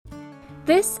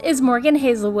This is Morgan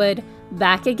Hazelwood,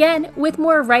 back again with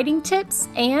more writing tips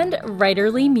and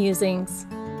writerly musings.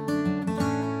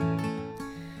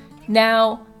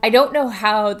 Now, I don't know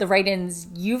how the write-ins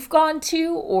you've gone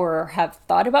to or have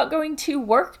thought about going to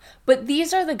work, but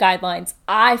these are the guidelines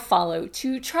I follow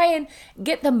to try and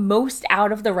get the most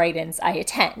out of the write-ins I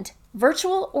attend,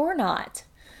 virtual or not.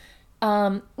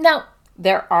 Now,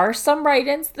 there are some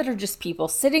write-ins that are just people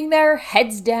sitting there,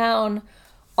 heads down,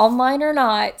 online or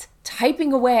not,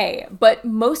 typing away, but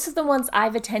most of the ones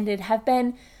I've attended have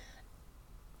been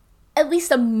at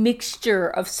least a mixture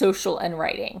of social and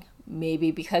writing. Maybe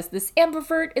because this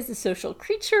ambivert is a social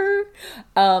creature,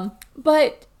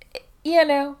 but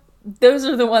those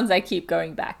are the ones I keep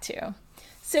going back to.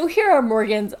 So here are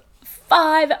Morgan's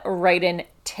 5 write-in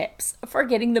tips for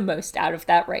getting the most out of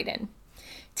that write-in.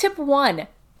 Tip 1,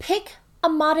 pick a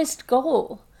modest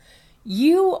goal.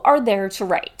 You are there to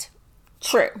write.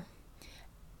 True.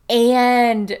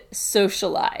 And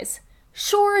socialize.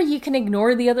 Sure, you can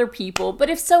ignore the other people, but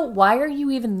if so, why are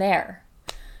you even there?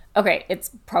 Okay,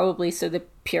 it's probably so the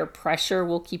peer pressure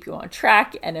will keep you on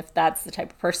track, and if that's the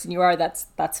type of person you are, that's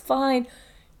fine.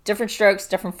 Different strokes,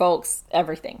 different folks,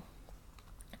 everything.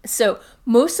 So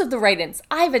most of the write-ins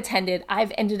I've attended,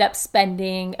 I've ended up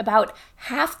spending about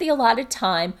half the allotted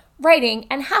time writing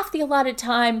and half the allotted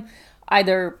time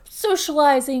either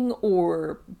socializing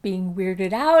or being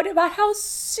weirded out about how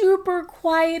super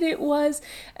quiet it was,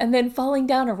 and then falling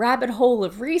down a rabbit hole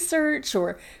of research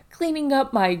or cleaning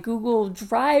up my Google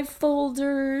Drive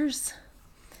folders.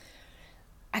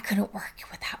 I couldn't work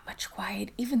with that much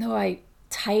quiet. Even though I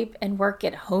type and work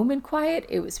at home in quiet,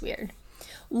 it was weird.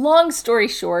 Long story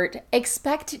short,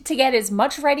 expect to get as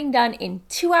much writing done in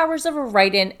 2 hours of a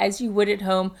write-in as you would at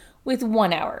home with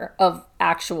 1 hour of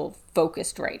actual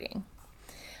focused writing.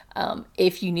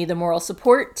 If you need the moral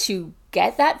support to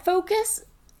get that focus,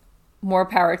 more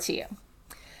power to you.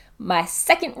 My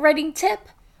second writing tip,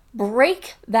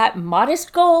 break that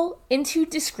modest goal into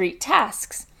discrete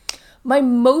tasks. My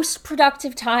most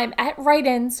productive time at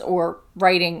write-ins or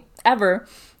writing ever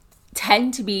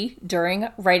tend to be during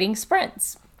writing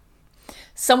sprints.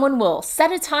 Someone will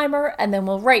set a timer and then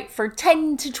we'll write for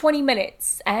 10 to 20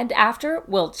 minutes, and after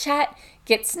we'll chat,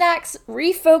 get snacks,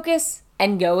 refocus,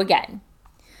 and go again.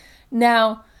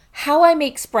 Now, how I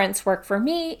make sprints work for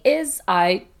me is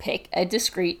I pick a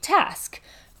discrete task.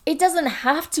 It doesn't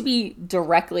have to be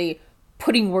directly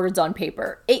putting words on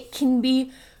paper. It can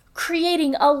be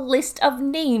creating a list of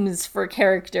names for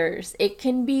characters. It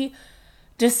can be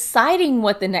deciding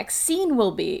what the next scene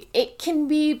will be. It can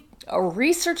be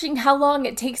researching how long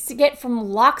it takes to get from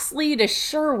Locksley to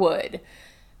Sherwood.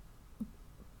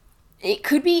 It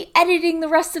could be editing the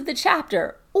rest of the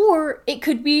chapter, or it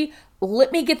could be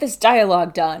let me get this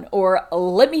dialogue done, or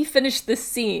let me finish this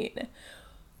scene.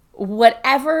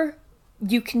 Whatever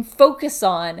you can focus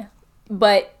on,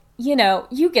 but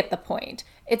you get the point.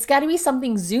 It's got to be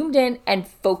something zoomed in and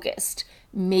focused.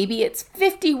 Maybe it's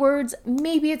 50 words,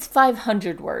 maybe it's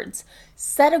 500 words.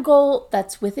 Set a goal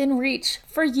that's within reach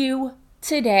for you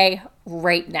today,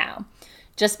 right now.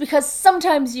 Just because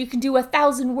sometimes you can do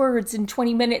 1,000 words in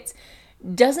 20 minutes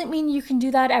doesn't mean you can do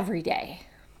that every day.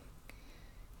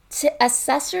 To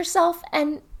assess yourself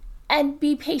and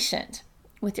be patient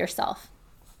with yourself.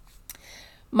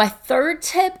 My third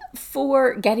tip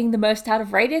for getting the most out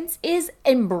of write-ins is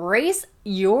embrace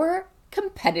your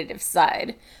competitive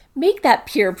side. Make that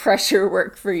peer pressure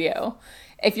work for you.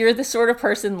 If you're the sort of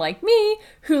person like me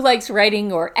who likes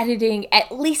writing or editing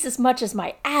at least as much as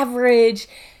my average,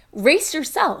 race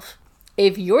yourself.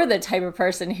 If you're the type of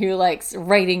person who likes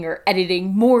writing or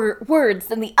editing more words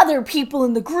than the other people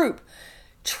in the group,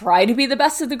 try to be the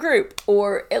best of the group,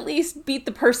 or at least beat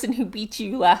the person who beat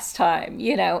you last time,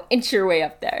 inch your way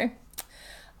up there.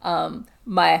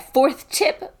 My fourth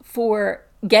tip for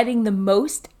getting the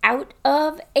most out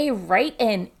of a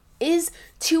write-in is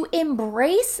to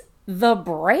embrace the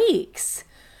breaks.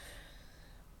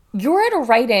 You're at a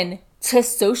write-in to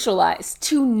socialize,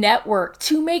 to network,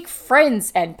 to make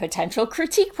friends and potential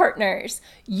critique partners.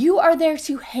 You are there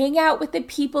to hang out with the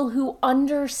people who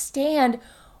understand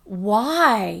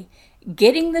why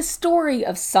getting the story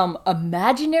of some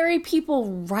imaginary people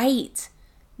right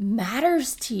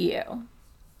matters to you.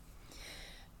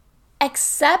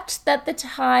 Accept that the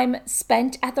time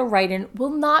spent at the write-in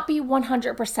will not be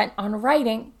 100% on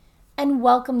writing, and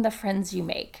welcome the friends you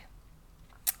make.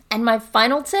 And my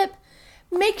final tip,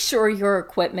 make sure your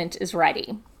equipment is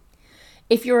ready.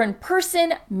 If you're in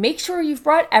person, make sure you've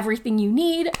brought everything you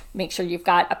need. Make sure you've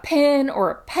got a pen or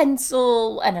a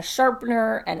pencil and a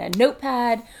sharpener and a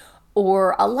notepad,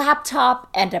 or a laptop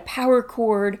and a power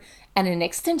cord and an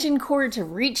extension cord to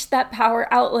reach that power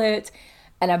outlet,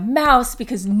 and a mouse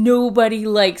because nobody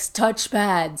likes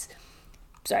touchpads.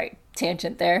 Sorry,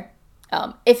 tangent there.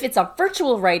 If it's a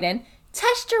virtual write-in,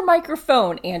 test your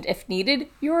microphone and, if needed,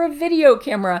 your video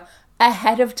camera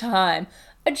ahead of time.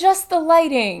 Adjust the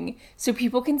lighting so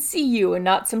people can see you and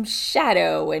not some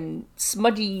shadow and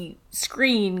smudgy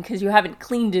screen because you haven't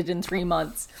cleaned it in 3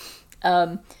 months.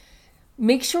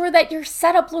 Make sure that your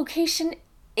setup location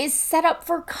is set up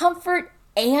for comfort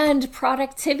and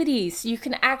productivity so you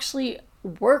can actually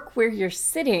work where you're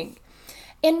sitting.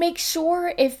 And make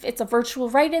sure, if it's a virtual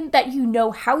write-in, that you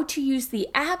know how to use the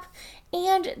app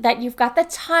and that you've got the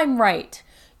time right.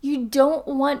 You don't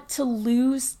want to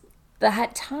lose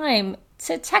that time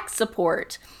to tech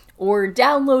support or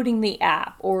downloading the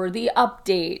app or the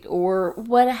update or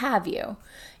what have you.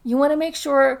 You want to make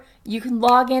sure you can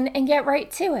log in and get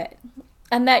right to it,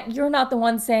 and that you're not the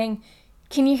one saying,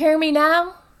 "Can you hear me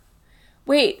now?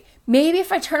 Wait, maybe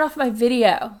if I turn off my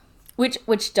video,"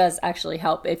 which does actually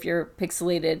help if you're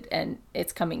pixelated and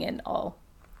it's coming in all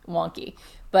wonky.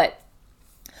 But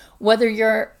whether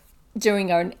you're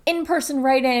doing an in-person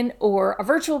write-in or a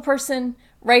virtual person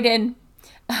write-in,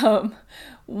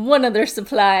 one of their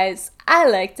supplies I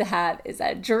like to have is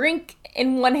a drink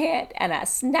in one hand and a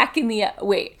snack in the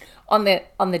on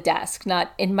the desk,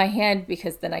 not in my hand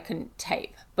because then I couldn't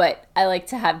type. But I like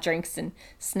to have drinks and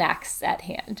snacks at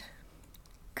hand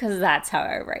because that's how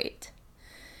I write.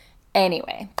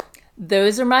 Anyway,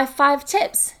 those are my 5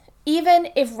 tips. Even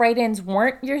if write-ins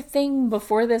weren't your thing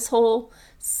before this whole,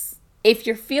 if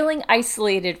you're feeling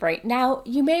isolated right now,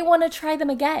 you may want to try them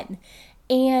again.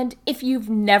 And if you've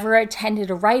never attended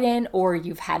a write-in or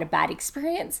you've had a bad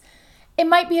experience, it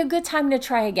might be a good time to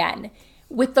try again.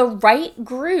 With the right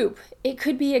group, it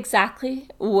could be exactly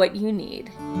what you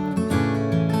need.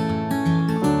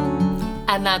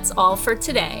 And that's all for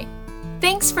today.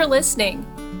 Thanks for listening.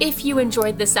 If you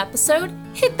enjoyed this episode,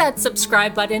 hit that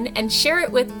subscribe button and share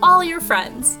it with all your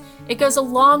friends. It goes a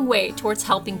long way towards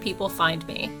helping people find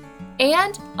me.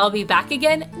 And I'll be back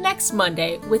again next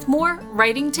Monday with more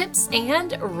writing tips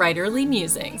and writerly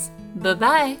musings.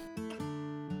 Bye-bye.